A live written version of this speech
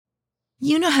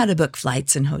You know how to book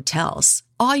flights and hotels.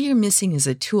 All you're missing is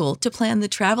a tool to plan the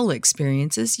travel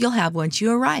experiences you'll have once you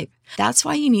arrive. That's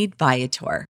why you need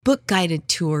Viator. Book guided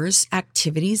tours,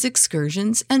 activities,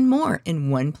 excursions, and more in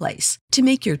one place to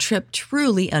make your trip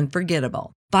truly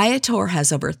unforgettable. Viator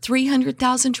has over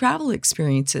 300,000 travel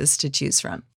experiences to choose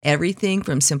from. Everything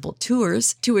from simple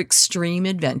tours to extreme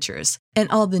adventures and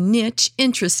all the niche,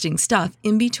 interesting stuff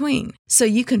in between. So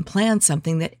you can plan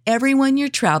something that everyone you're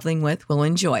traveling with will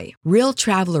enjoy. Real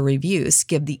traveler reviews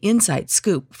give the inside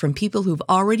scoop from people who've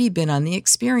already been on the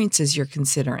experiences you're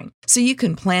considering. So you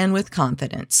can plan with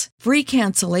confidence. Free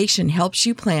cancellation helps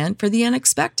you plan for the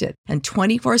unexpected. And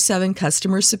 24/7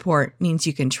 customer support means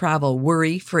you can travel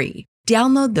worry-free.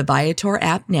 Download the Viator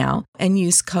app now and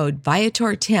use code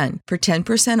Viator10 for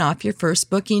 10% off your first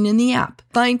booking in the app.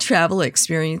 Find travel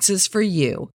experiences for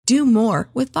you. Do more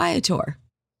with Viator.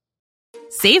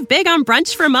 Save big on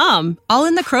brunch for mom, all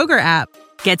in the Kroger app.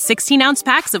 Get 16-ounce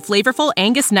packs of flavorful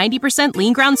Angus 90%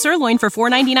 lean ground sirloin for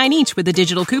 $4.99 each with a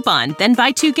digital coupon. Then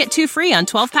buy 2, get 2 free on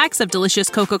 12 packs of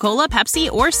delicious Coca-Cola,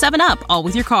 Pepsi, or 7-Up, all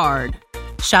with your card.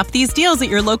 Shop these deals at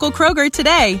your local Kroger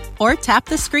today, or tap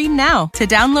the screen now to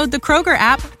download the Kroger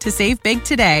app to save big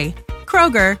today.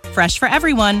 Kroger, fresh for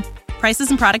everyone. Prices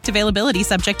and product availability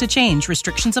subject to change.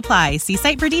 Restrictions apply. See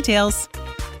site for details.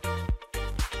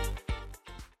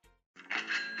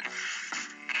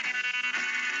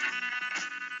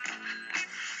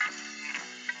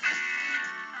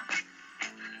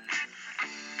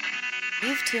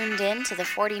 You've tuned in to the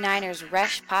 49ers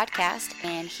Rush podcast,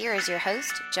 and here is your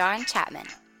host, John Chapman.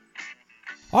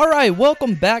 All right,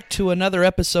 welcome back to another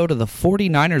episode of the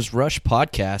 49ers Rush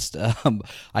podcast.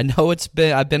 I know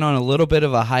I've been on a little bit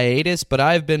of a hiatus, but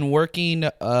I've been working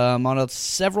on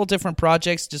several different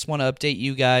projects. Just want to update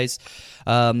you guys.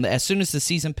 As soon as the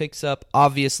season picks up,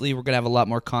 obviously we're going to have a lot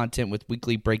more content with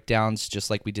weekly breakdowns, just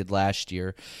like we did last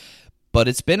year. But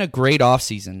it's been a great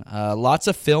offseason. Lots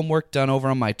of film work done over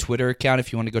on my Twitter account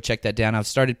if you want to go check that down. I've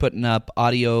started putting up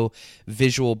audio,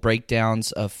 visual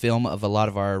breakdowns of film of a lot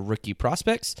of our rookie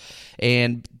prospects.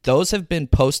 And those have been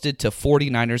posted to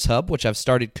 49ers Hub, which I've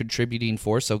started contributing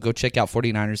for. So go check out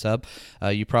 49ers Hub.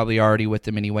 You're probably already with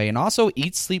them anyway. And also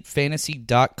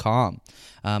eatsleepfantasy.com.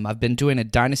 I've been doing a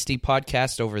Dynasty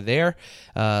podcast over there.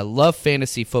 Love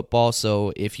fantasy football,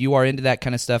 so if you are into that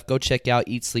kind of stuff, go check out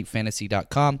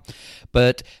eatsleepfantasy.com.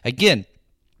 But again,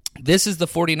 this is the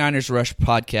 49ers Rush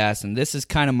podcast, and this is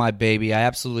kind of my baby. I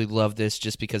absolutely love this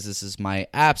just because this is my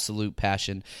absolute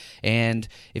passion. And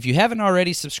if you haven't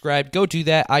already subscribed, go do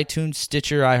that. iTunes,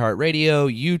 Stitcher,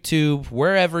 iHeartRadio, YouTube,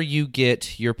 wherever you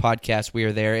get your podcast, we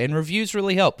are there. And reviews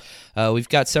really help. We've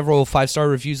got several 5-star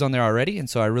reviews on there already, and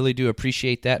so I really do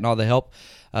appreciate that and all the help,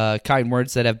 kind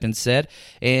words that have been said.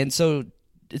 And so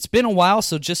it's been a while,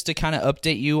 so just to kind of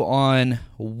update you on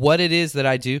what it is that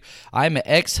I do, I'm an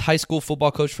ex-high school football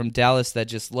coach from Dallas that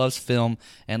just loves film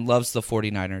and loves the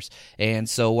 49ers. And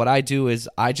so what I do is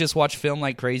I just watch film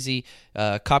like crazy,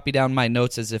 copy down my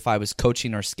notes as if I was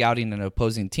coaching or scouting an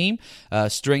opposing team,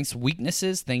 strengths,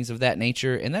 weaknesses, things of that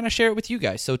nature, and then I share it with you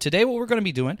guys. So today what we're going to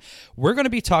be doing, we're going to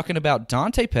be talking about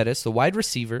Dante Pettis, the wide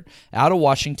receiver out of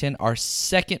Washington, our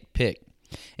second pick.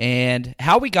 And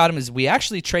how we got him is we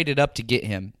actually traded up to get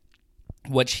him,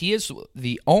 which he is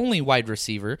the only wide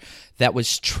receiver that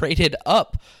was traded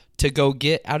up to go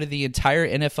get out of the entire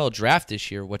NFL draft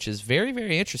this year, which is very,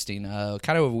 very interesting,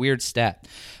 kind of a weird stat.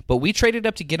 But we traded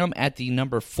up to get him at the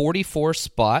number 44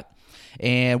 spot.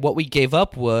 And what we gave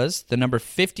up was the number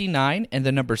 59 and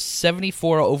the number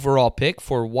 74 overall pick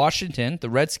for Washington, the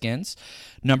Redskins,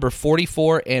 number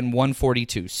 44 and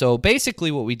 142. So basically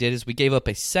what we did is we gave up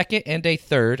a second and a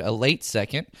third, a late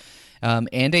second,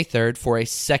 and a third for a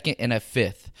second and a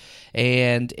fifth.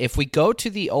 And if we go to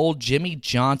the old Jimmy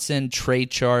Johnson trade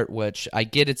chart, which I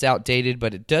get it's outdated,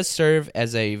 but it does serve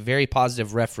as a very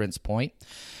positive reference point,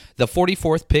 the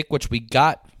 44th pick, which we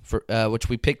got, which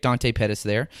we picked Dante Pettis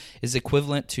there, is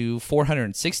equivalent to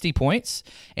 460 points,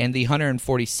 and the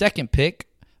 142nd pick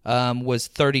was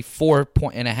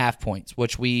 34.5 points,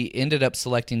 which we ended up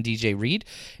selecting DJ Reed,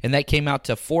 and that came out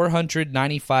to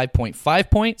 495.5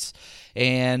 points.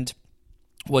 And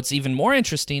what's even more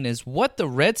interesting is what the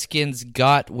Redskins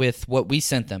got with what we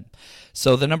sent them.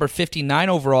 So the number 59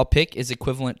 overall pick is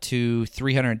equivalent to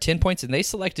 310 points, and they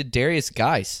selected Darius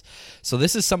Geis. So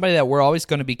this is somebody that we're always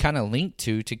going to be kind of linked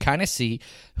to kind of see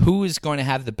who is going to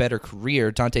have the better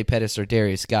career, Dante Pettis or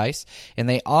Darius Geis. And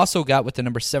they also got with the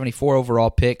number 74 overall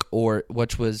pick, or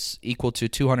which was equal to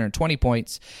 220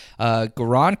 points,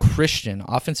 Garon Christian,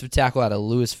 offensive tackle out of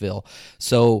Louisville.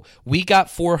 So we got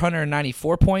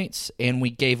 494 points, and we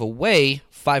gave away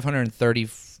 530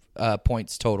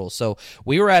 points total. So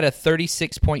we were at a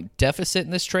 36-point deficit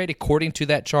in this trade, according to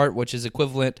that chart, which is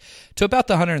equivalent to about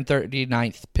the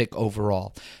 139th pick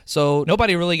overall. So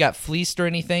nobody really got fleeced or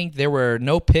anything. There were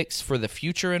no picks for the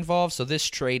future involved, so this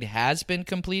trade has been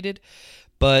completed.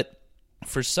 But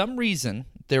for some reason,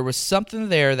 there was something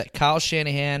there that Kyle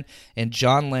Shanahan and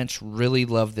John Lynch really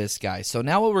loved this guy. So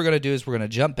now what we're going to do is we're going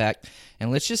to jump back,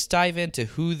 and let's just dive into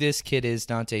who this kid is,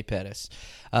 Dante Pettis.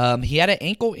 He had an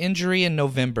ankle injury in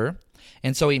November,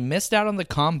 and so he missed out on the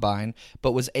combine,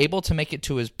 but was able to make it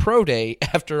to his pro day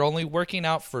after only working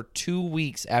out for 2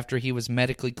 weeks after he was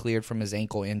medically cleared from his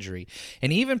ankle injury.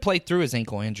 And he even played through his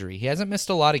ankle injury. He hasn't missed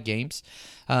a lot of games.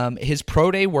 His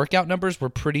pro day workout numbers were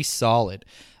pretty solid.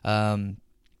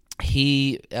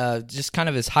 He just kind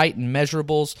of his height and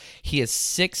measurables. He is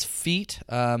 6 feet,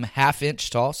 half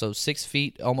inch tall, so 6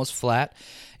 feet almost flat,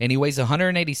 and he weighs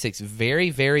 186.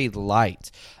 Very, very light.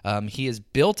 He is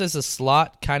built as a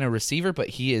slot kind of receiver, but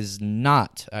he is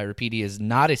not. I repeat, he is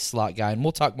not a slot guy, and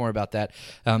we'll talk more about that.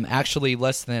 Actually,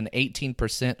 less than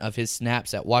 18% of his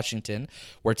snaps at Washington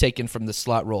were taken from the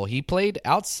slot role. He played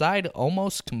outside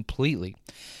almost completely.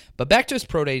 But back to his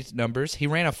pro day numbers, he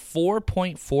ran a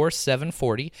 4.47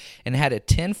 40 and had a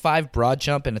 10.5 broad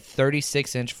jump and a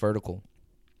 36-inch vertical.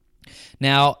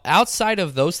 Now, outside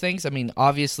of those things, I mean,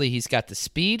 obviously he's got the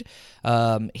speed.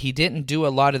 He didn't do a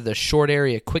lot of the short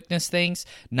area quickness things.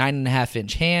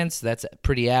 9.5-inch hands, that's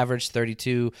pretty average.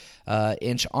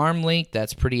 32-inch arm length,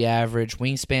 that's pretty average.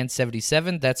 Wingspan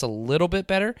 77, that's a little bit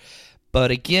better. But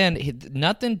again,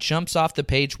 nothing jumps off the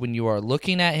page when you are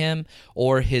looking at him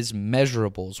or his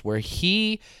measurables. Where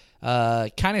he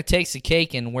kind of takes the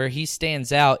cake and where he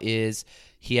stands out is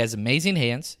he has amazing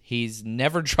hands. He's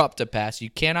never dropped a pass. You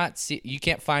can't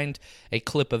find a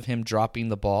clip of him dropping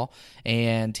the ball,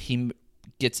 and he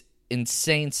gets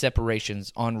insane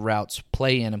separations on routes,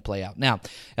 play in and play out. Now,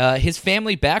 his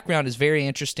family background is very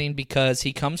interesting because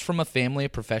he comes from a family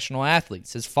of professional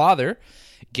athletes. His father,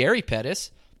 Gary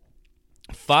Pettis,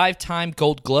 5-time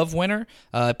Gold Glove winner,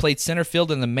 played center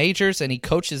field in the majors, and he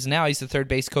coaches now. He's the third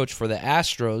base coach for the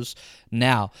Astros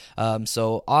now.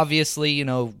 So obviously, you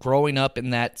know, growing up in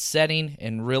that setting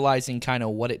and realizing kind of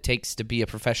what it takes to be a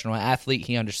professional athlete,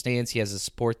 he understands. He has a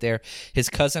support there. His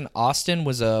cousin Austin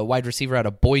was a wide receiver out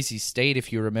of Boise State,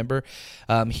 if you remember.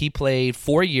 He played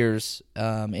 4 years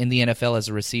in the NFL as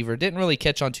a receiver. Didn't really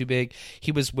catch on too big.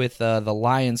 He was with the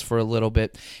Lions for a little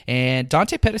bit. And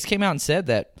Dante Pettis came out and said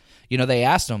that, you know, they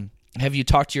asked him, have you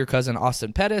talked to your cousin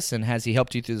Austin Pettis, and has he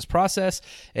helped you through this process?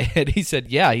 And he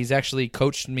said, yeah, he's actually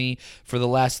coached me for the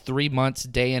last 3 months,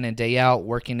 day in and day out,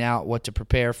 working out what to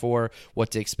prepare for,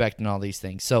 what to expect, and all these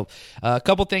things. So a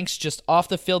couple things just off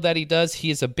the field that he does.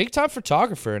 He is a big-time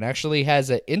photographer and actually has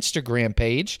an Instagram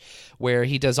page where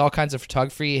he does all kinds of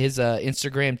photography. His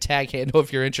Instagram tag handle,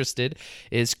 if you're interested,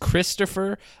 is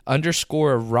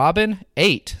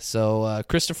Christopher_Robin8. So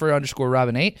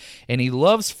Christopher_Robin8, and he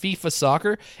loves FIFA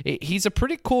soccer. He's a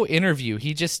pretty cool interview.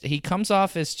 He comes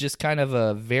off as just kind of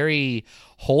a very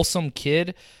wholesome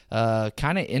kid,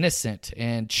 kind of innocent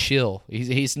and chill.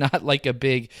 He's not like a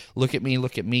big look at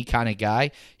me kind of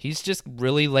guy. He's just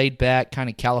really laid back, kind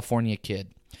of California kid.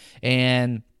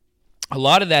 And a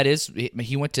lot of that is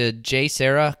he went to J.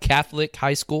 Sarah Catholic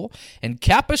High School in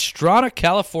Capistrano,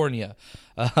 California,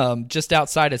 just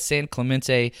outside of San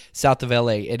Clemente, south of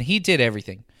L.A., and he did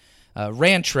everything.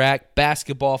 Ran track,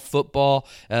 basketball, football.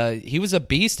 He was a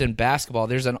beast in basketball.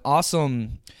 There's an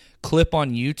awesome clip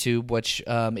on YouTube, which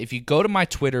if you go to my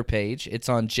Twitter page, it's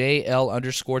on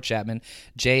JL_Chapman,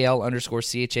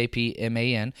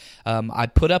 JL_CHAPMAN. I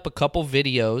put up a couple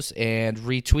videos and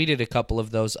retweeted a couple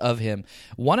of those of him.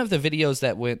 One of the videos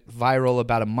that went viral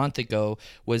about a month ago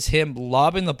was him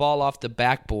lobbing the ball off the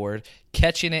backboard,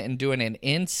 catching it and doing an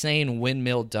insane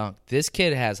windmill dunk. This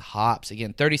kid has hops.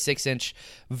 Again, 36-inch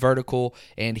vertical,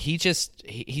 and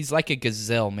he's like a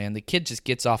gazelle, man. The kid just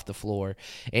gets off the floor.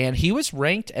 And he was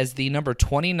ranked as the number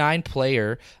 29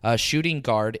 player shooting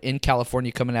guard in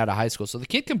California coming out of high school. So the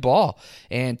kid can ball.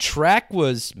 And track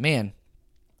was, man,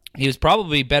 he was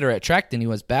probably better at track than he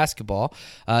was basketball.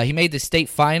 He made the state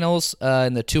finals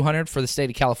in the 200 for the state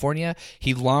of California.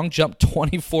 He long jumped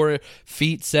 24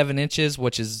 feet 7 inches,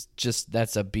 which is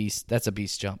that's a beast. That's a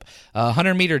beast jump.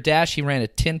 100-meter dash, he ran a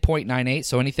 10.98,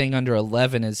 so anything under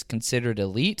 11 is considered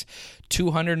elite.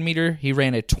 200-meter, he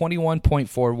ran a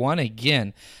 21.41.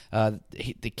 Again,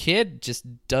 the kid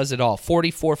just does it all.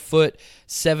 44-foot,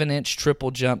 7-inch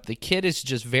triple jump. The kid is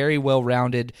just very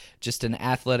well-rounded, just an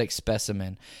athletic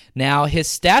specimen. Now, his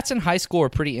stats in high school are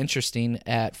pretty interesting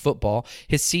at football.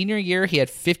 His senior year, he had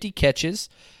 50 catches,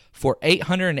 for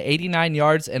 889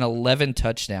 yards and 11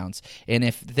 touchdowns. And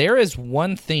if there is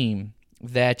one theme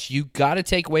that you got to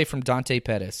take away from Dante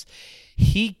Pettis,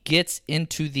 he gets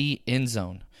into the end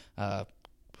zone.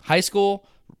 High school,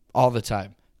 all the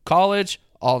time. College,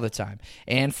 all the time.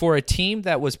 And for a team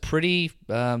that was pretty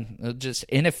just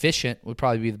inefficient, would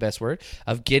probably be the best word,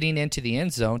 of getting into the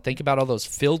end zone, think about all those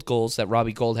field goals that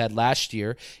Robbie Gould had last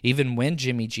year, even when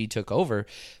Jimmy G took over.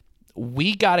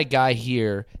 We got a guy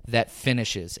here that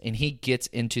finishes, and he gets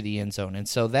into the end zone. And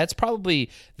so that's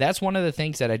one of the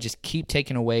things that I just keep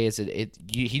taking away is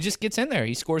he just gets in there.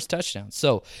 He scores touchdowns.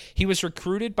 So he was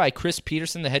recruited by Chris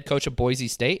Petersen, the head coach of Boise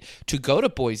State, to go to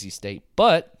Boise State.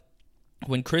 But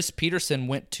when Chris Petersen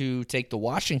went to take the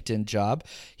Washington job,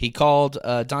 he called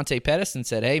Dante Pettis and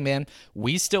said, hey, man,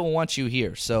 we still want you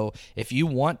here. So if you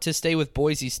want to stay with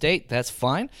Boise State, that's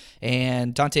fine.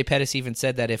 And Dante Pettis even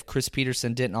said that if Chris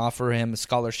Petersen didn't offer him a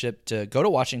scholarship to go to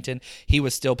Washington, he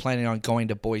was still planning on going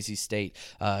to Boise State.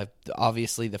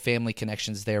 Obviously, the family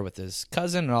connections there with his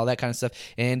cousin and all that kind of stuff.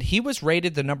 And he was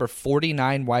rated the number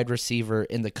 49 wide receiver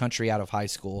in the country out of high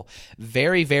school.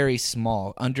 Very, very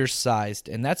small, undersized.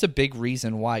 And that's a big reason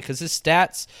why, because his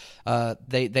stats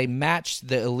they matched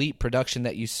the elite production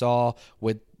that you saw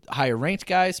with higher ranked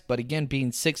guys, but again,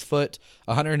 being 6 foot,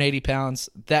 180 pounds,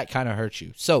 that kind of hurts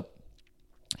you. So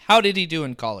how did he do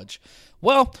in college?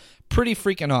 Well, pretty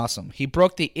freaking awesome. He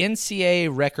broke the NCAA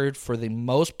record for the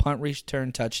most punt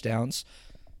return touchdowns.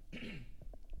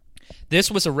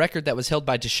 This was a record that was held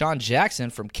by Deshaun Jackson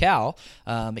from Cal.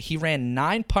 He ran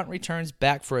 9 punt returns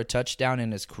back for a touchdown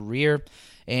in his career,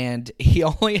 and he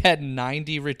only had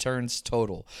 90 returns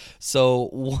total. So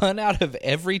 1 out of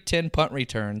every 10 punt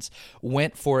returns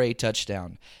went for a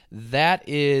touchdown. That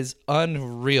is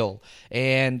unreal.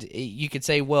 And you could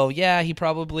say, well, yeah, he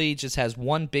probably just has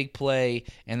one big play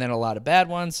and then a lot of bad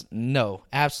ones. No,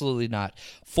 absolutely not.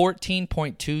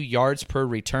 14.2 yards per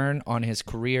return on his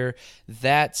career.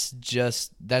 That's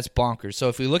bonkers. So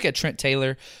if we look at Trent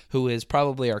Taylor, who is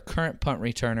probably our current punt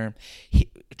returner,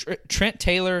 Trent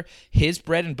Taylor, his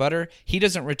bread and butter, he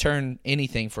doesn't return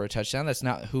anything for a touchdown. That's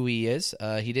not who he is.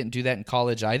 He didn't do that in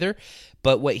college either.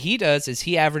 But what he does is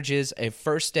he averages a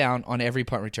first down on every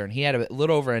punt return. He had a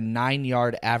little over a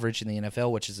 9-yard average in the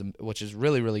NFL, which is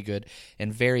really, really good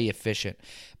and very efficient.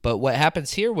 But what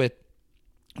happens here with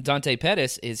Dante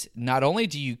Pettis is not only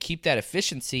do you keep that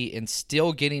efficiency and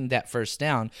still getting that first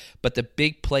down, but the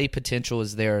big play potential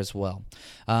is there as well.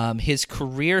 His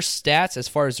career stats as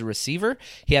far as a receiver,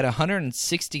 he had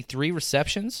 163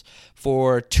 receptions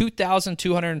for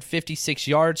 2,256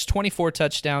 yards, 24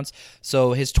 touchdowns.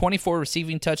 So his 24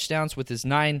 receiving touchdowns with his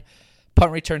 9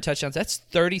 punt return touchdowns, that's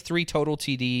 33 total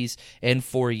TDs in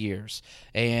 4 years.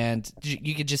 And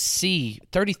you can just see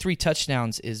 33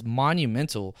 touchdowns is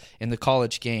monumental in the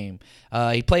college game.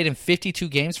 He played in 52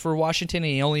 games for Washington,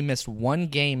 and he only missed 1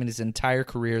 game in his entire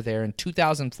career there in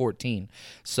 2014.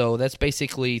 So that's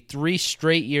basically 3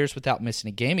 straight years without missing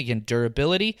a game. Again,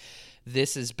 durability.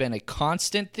 This has been a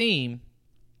constant theme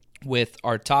with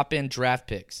our top-end draft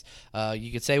picks.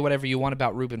 You could say whatever you want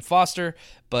about Reuben Foster,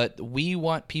 but we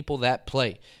want people that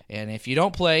play. And if you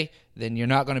don't play, then you're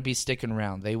not going to be sticking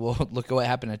around. They will look at what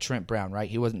happened to Trent Brown, right?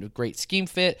 He wasn't a great scheme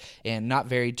fit and not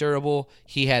very durable.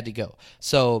 He had to go.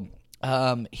 So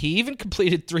he even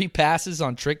completed 3 passes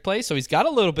on trick play, so he's got a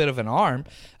little bit of an arm.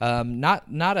 Not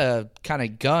a kind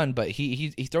of gun, but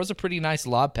he throws a pretty nice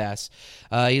lob pass.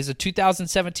 He's a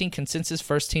 2017 consensus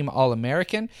first-team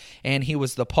All-American, and he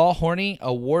was the Paul Horney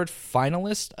Award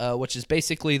finalist, which is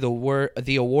basically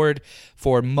the award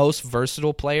for most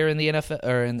versatile player in the NFL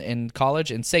or in college.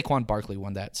 And Saquon Barkley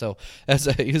won that, so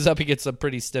he was up against some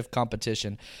pretty stiff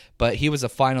competition. But he was a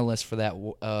finalist for that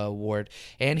award,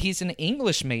 and he's an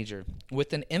English major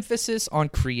with an emphasis on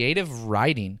creative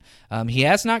writing. He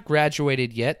has not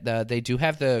graduated yet. They do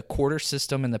have the quarter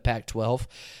system in the Pac-12,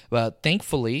 but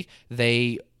thankfully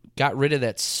they got rid of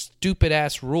that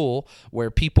stupid-ass rule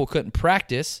where people couldn't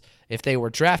practice if they were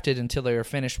drafted until they were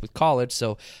finished with college.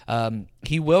 So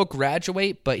he will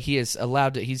graduate, but he's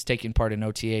taking part in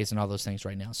OTAs and all those things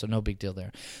right now, so no big deal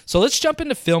there. So let's jump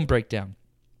into film breakdown.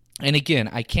 And again,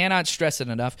 I cannot stress it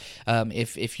enough.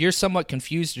 If you're somewhat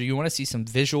confused or you want to see some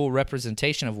visual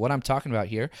representation of what I'm talking about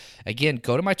here, again,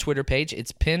 go to my Twitter page.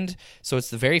 It's pinned, so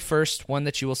it's the very first one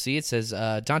that you will see. It says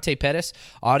Dante Pettis,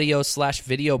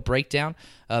 audio/video breakdown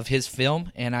of his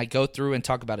film, and I go through and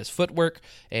talk about his footwork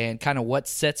and kind of what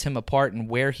sets him apart and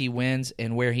where he wins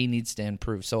and where he needs to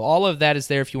improve. So all of that is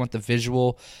there. If you want the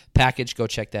visual package, go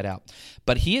check that out.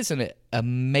 But he is an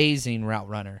amazing route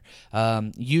runner.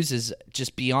 Uses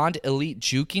just beyond elite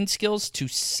juking skills to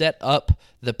set up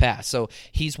the pass. So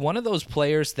he's one of those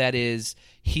players that is,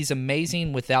 he's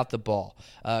amazing without the ball.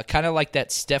 Kind of like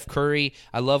that Steph Curry.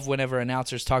 I love whenever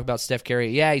announcers talk about Steph Curry.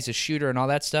 Yeah, he's a shooter and all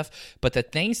that stuff, but the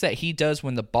things that he does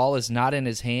when the ball is not in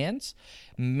his hands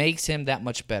makes him that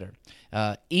much better.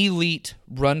 Elite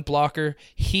run blocker.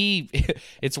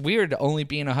 It's weird only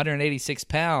being 186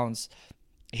 pounds.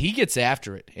 He gets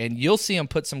after it, and you'll see him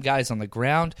put some guys on the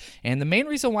ground. And the main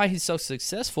reason why he's so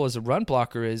successful as a run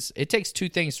blocker is it takes two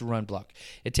things to run block.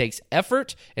 It takes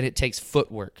effort, and it takes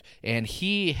footwork. And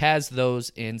he has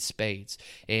those in spades.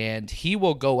 And he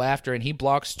will go after, and he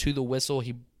blocks to the whistle.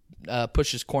 He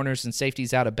pushes corners and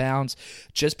safeties out of bounds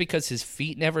just because his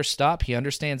feet never stop. He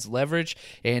understands leverage,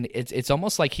 and it's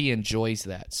almost like he enjoys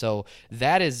that. So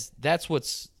that's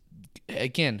what's,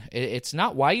 again, it's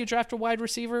not why you draft a wide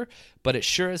receiver, but it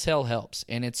sure as hell helps.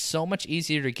 And it's so much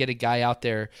easier to get a guy out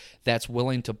there that's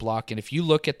willing to block. And if you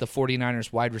look at the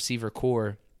 49ers wide receiver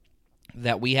core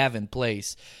that we have in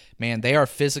place, man, they are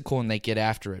physical and they get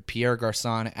after it. Pierre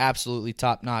Garçon, absolutely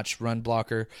top-notch run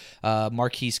blocker.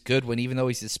 Marquise Goodwin, even though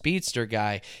he's a speedster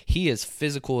guy, he is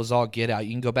physical as all get out.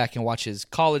 You can go back and watch his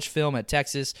college film at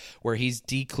Texas where he's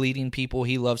decleating people.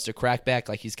 He loves to crack back.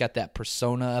 Like, he's got that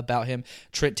persona about him.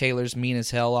 Trent Taylor's mean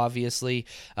as hell, obviously.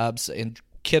 And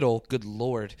Kittle, good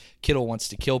Lord, Kittle wants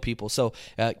to kill people. So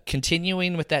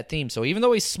continuing with that theme. So even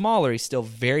though he's smaller, he's still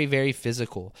very, very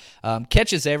physical.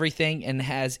 Catches everything and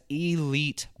has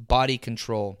elite body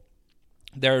control.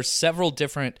 There are several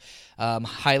different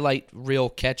highlight reel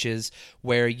catches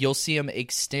where you'll see him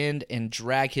extend and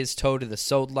drag his toe to the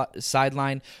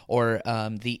sideline or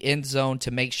the end zone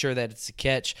to make sure that it's a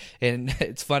catch. And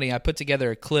it's funny, I put together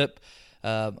a clip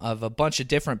of a bunch of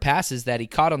different passes that he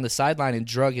caught on the sideline and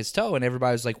drug his toe, and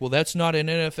everybody was like, well, that's not an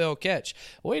NFL catch.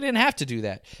 Well, he didn't have to do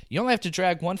that. You only have to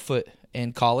drag one foot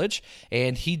in college,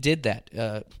 and he did that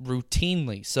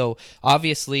routinely. So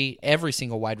obviously every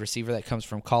single wide receiver that comes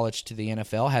from college to the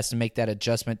NFL has to make that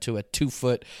adjustment to a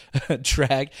 2-foot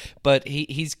drag, but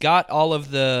he's got all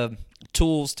of the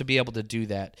tools to be able to do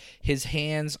that. His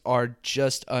hands are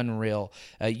just unreal.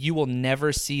 You will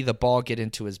never see the ball get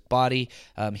into his body.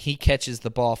 He catches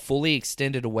the ball fully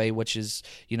extended away, which is,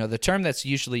 the term that's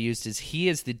usually used is he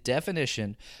is the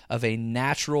definition of a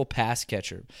natural pass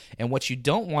catcher. And what you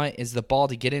don't want is the ball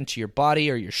to get into your body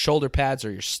or your shoulder pads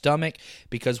or your stomach,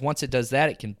 because once it does that,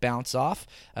 it can bounce off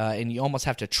and you almost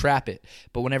have to trap it.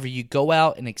 But whenever you go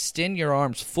out and extend your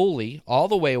arms fully all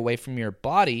the way away from your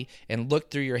body and look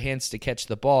through your hands to catch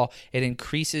the ball, it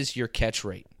increases your catch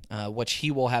rate, which he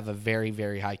will have a very,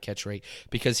 very high catch rate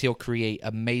because he'll create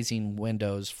amazing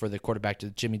windows for the quarterback,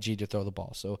 to Jimmy G, to throw the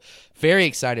ball. So very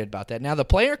excited about that. Now, the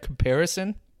player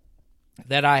comparison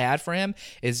that I had for him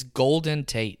is Golden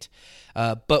Tate,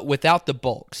 but without the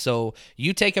bulk. So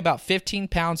you take about 15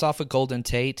 pounds off of Golden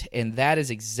Tate, and that is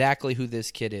exactly who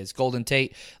this kid is. Golden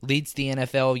Tate leads the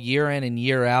NFL year in and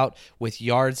year out with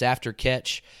yards after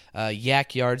catch,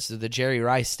 yak yards, the Jerry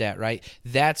Rice stat, right?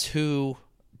 That's who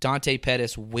Dante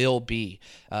Pettis will be.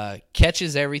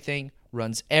 Catches everything,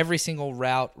 runs every single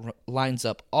route, lines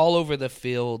up all over the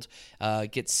field,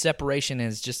 gets separation, and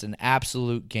is just an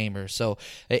absolute gamer. So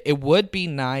it would be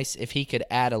nice if he could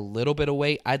add a little bit of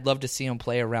weight. I'd love to see him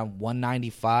play around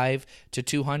 195 to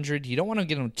 200. You don't want to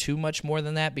get him too much more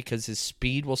than that because his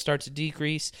speed will start to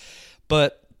decrease.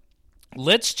 But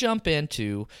let's jump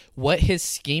into what his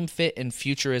scheme fit and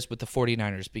future is with the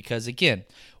 49ers, because, again,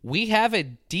 we have a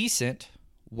decent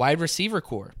wide receiver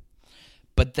core,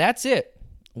 but that's it.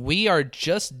 We are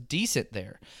just decent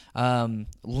there.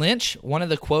 Lynch, one of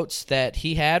the quotes that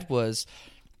he had was,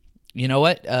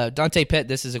 Dante Pett,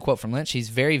 this is a quote from Lynch, he's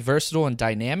very versatile and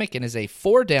dynamic and is a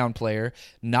 4-down player,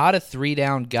 not a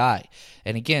 3-down guy.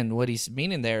 And again, what he's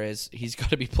meaning there is he's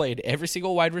got to be played every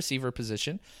single wide receiver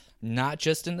position, not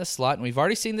just in the slot. And we've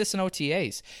already seen this in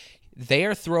OTAs. They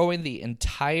are throwing the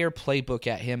entire playbook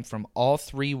at him from all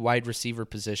 3 wide receiver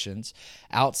positions,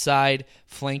 outside,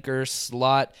 flanker,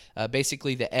 slot,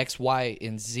 basically the X, Y,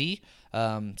 and Z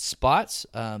spots.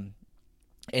 And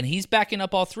he's backing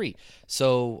up all 3.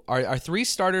 So our 3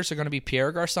 starters are going to be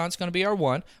Pierre Garçon's going to be our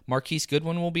 1, Marquise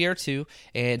Goodwin will be our 2,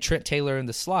 and Trent Taylor in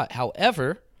the slot.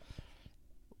 However,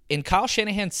 in Kyle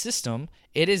Shanahan's system,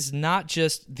 it is not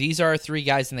just these are our 3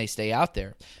 guys and they stay out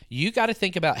there. You got to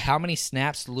think about how many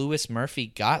snaps Louis Murphy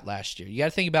got last year. You got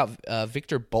to think about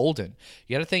Victor Bolden.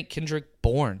 You got to think Kendrick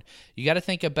Bourne. You got to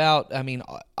think about,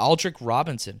 Aldrick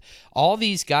Robinson. All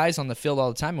these guys on the field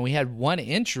all the time, and we had one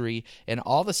injury, and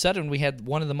all of a sudden we had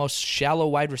one of the most shallow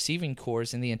wide receiving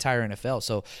cores in the entire NFL.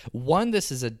 So, 1,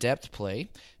 this is a depth play.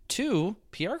 2,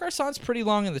 Pierre Garçon's pretty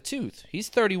long in the tooth. He's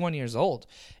 31 years old.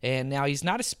 And now he's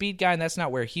not a speed guy, and that's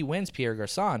not where he wins, Pierre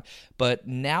Garçon. But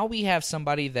now we have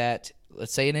somebody that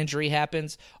let's say an injury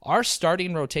happens, our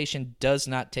starting rotation does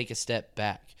not take a step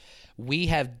back. We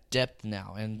have depth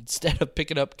now. And instead of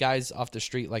picking up guys off the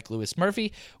street like Lewis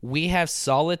Murphy, we have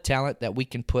solid talent that we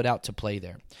can put out to play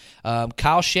there.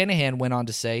 Kyle Shanahan went on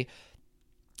to say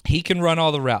he can run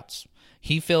all the routes.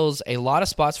 He fills a lot of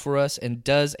spots for us and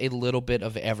does a little bit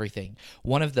of everything.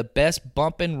 One of the best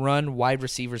bump and run wide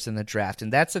receivers in the draft.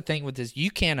 And that's the thing with this. You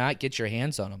cannot get your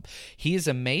hands on him. He is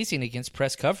amazing against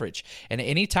press coverage. And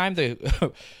anytime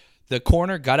the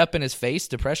corner got up in his face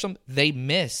to pressure him, they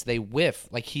miss, they whiff.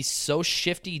 Like, he's so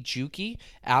shifty, jukey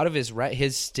out of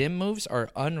his stem moves are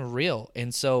unreal.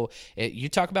 And so you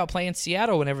talk about playing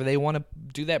Seattle whenever they want to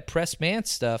do that press man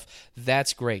stuff,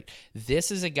 that's great. This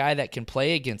is a guy that can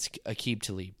play against Aqib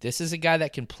Talib. This is a guy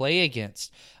that can play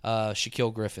against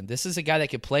Shaquille Griffin. This is a guy that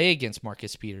can play against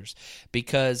Marcus Peters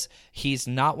because he's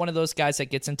not one of those guys that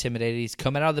gets intimidated. He's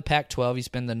coming out of the Pac-12. He's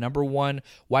been the number one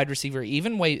wide receiver.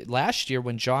 Even last year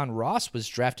when John Ross was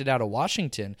drafted out of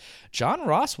Washington, John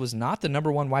Ross was not the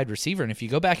number one wide receiver. And if you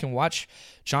go back and watch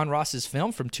John Ross's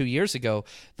film from 2 years ago,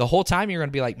 the whole time you're going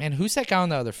to be like, man, who's that guy on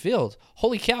the other field?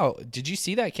 Holy cow, did you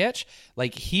see that catch?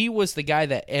 Like, he was the guy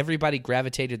that everybody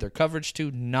gravitated their coverage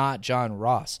to, not John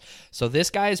Ross. So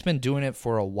this guy has been doing it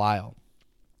for a while.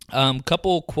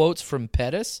 Couple quotes from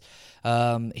Pettis.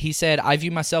 He said, I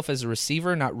view myself as a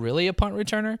receiver, not really a punt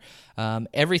returner.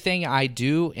 Everything I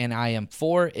do and I am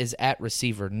for is at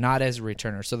receiver, not as a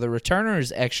returner. So the returner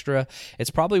is extra.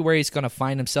 It's probably where he's going to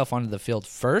find himself onto the field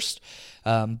first.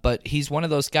 But he's one of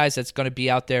those guys that's going to be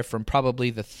out there from probably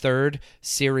the third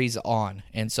series on.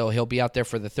 And so he'll be out there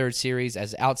for the third series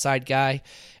as outside guy,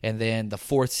 and then the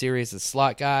fourth series as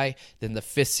slot guy, then the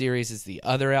fifth series is the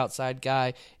other outside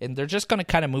guy. And they're just going to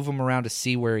kind of move him around to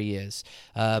see where he is.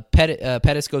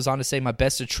 Pettis goes on to say, my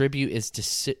best attribute is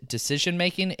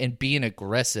decision-making and being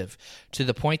aggressive to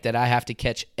the point that I have to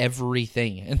catch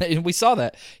everything. And we saw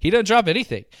that. He doesn't drop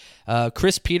anything.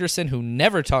 Chris Peterson, who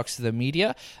never talks to the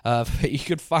media, you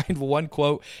could find one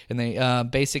quote, and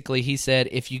basically he said,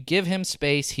 if you give him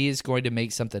space, he is going to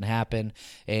make something happen,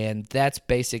 and that's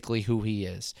basically who he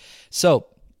is. So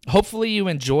hopefully you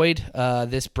enjoyed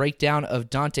this breakdown of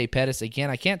Dante Pettis. Again,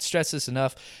 I can't stress this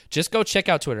enough. Just go check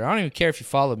out Twitter. I don't even care if you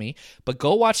follow me, but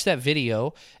go watch that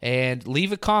video and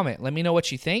leave a comment. Let me know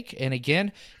what you think. And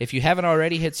again, if you haven't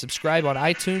already, hit subscribe on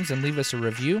iTunes and leave us a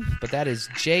review. But that is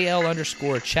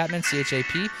JL_Chapman,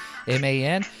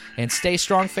 CHAPMAN. And stay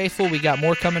strong, faithful. We got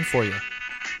more coming for you.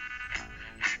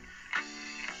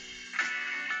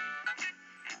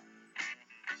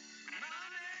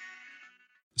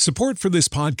 Support for this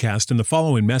podcast and the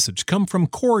following message come from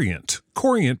Corient.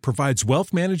 Corient provides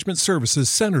wealth management services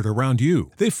centered around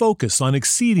you. They focus on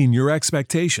exceeding your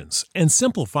expectations and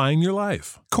simplifying your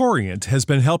life. Corient has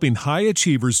been helping high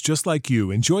achievers just like you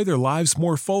enjoy their lives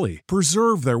more fully,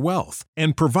 preserve their wealth,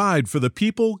 and provide for the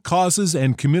people, causes,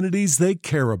 and communities they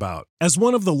care about. As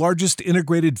one of the largest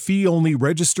integrated fee-only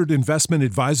registered investment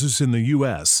advisors in the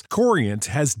U.S., Corient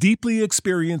has deeply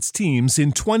experienced teams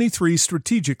in 23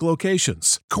 strategic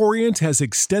locations. Corient has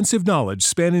extensive knowledge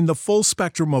spanning the full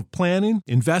spectrum of planning,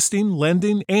 investing,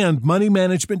 lending, and money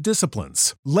management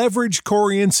disciplines. Leverage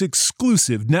Corient's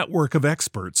exclusive network of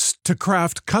experts to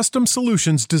craft custom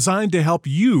solutions designed to help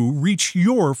you reach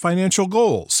your financial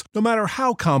goals, no matter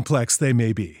how complex they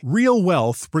may be. Real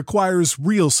wealth requires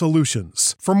real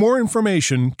solutions. For more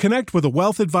information, connect with a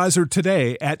wealth advisor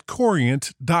today at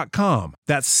Corient.com.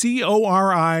 That's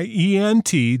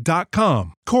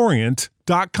Corient.com.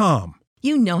 Corient.com.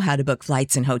 You know how to book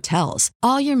flights and hotels.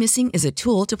 All you're missing is a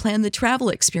tool to plan the travel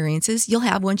experiences you'll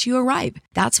have once you arrive.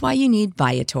 That's why you need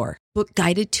Viator. Book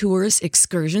guided tours,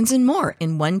 excursions, and more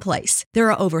in one place. There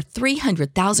are over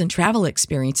 300,000 travel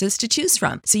experiences to choose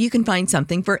from, so you can find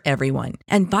something for everyone.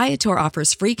 And Viator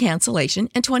offers free cancellation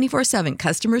and 24/7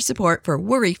 customer support for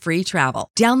worry-free travel.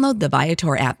 Download the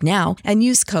Viator app now and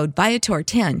use code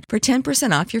Viator10 for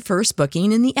 10% off your first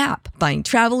booking in the app. Find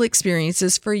travel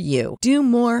experiences for you. Do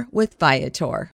more with Viator.